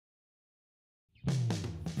It's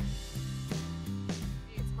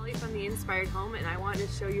Holly from The Inspired Home, and I wanted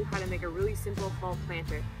to show you how to make a really simple fall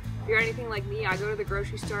planter. If you're anything like me, I go to the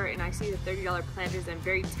grocery store and I see the $30 planters. I'm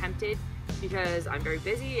very tempted because I'm very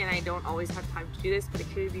busy and I don't always have time to do this, but it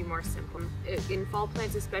could be more simple. In fall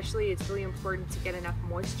plants especially, it's really important to get enough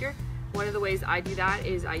moisture. One of the ways I do that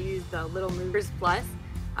is I use the Little Movers Plus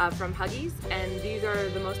from Huggies, and these are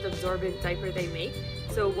the most absorbent diaper they make.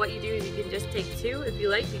 So what you do is you can just take two. If you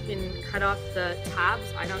like, you can cut off the tabs,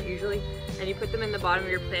 I don't usually, and you put them in the bottom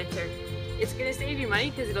of your planter. It's going to save you money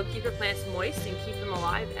because it'll keep your plants moist and keep them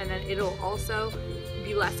alive, and then it'll also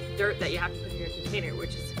be less dirt that you have to put in your container,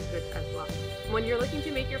 which is good as well. When you're looking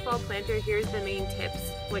to make your fall planter, here's the main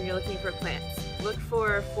tips when you're looking for plants. Look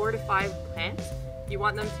for 4 to 5 plants. You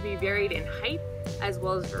want them to be varied in height as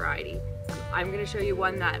well as variety. I'm going to show you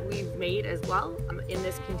one that we've made as well in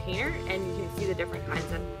this container, and you can see the different kinds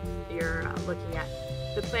that you're looking at.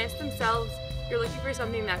 The plants themselves, you're looking for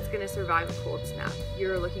something that's going to survive a cold snap.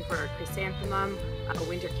 You're looking for a chrysanthemum, a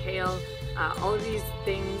winter kale, all of these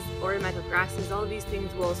things, ornamental grasses, all of these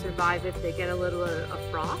things will survive if they get a little of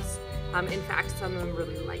frost. In fact, some of them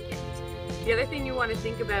really like it. The other thing you want to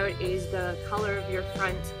think about is the color of your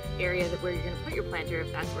front area where you're going to put your planter,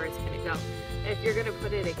 if that's where it's going to go. If you're going to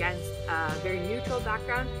put it against a very neutral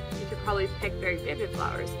background, you could probably pick very vivid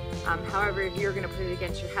flowers. However, if you're going to put it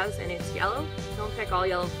against your house and it's yellow, don't pick all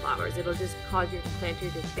yellow flowers. It'll just cause your planter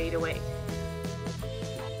to fade away.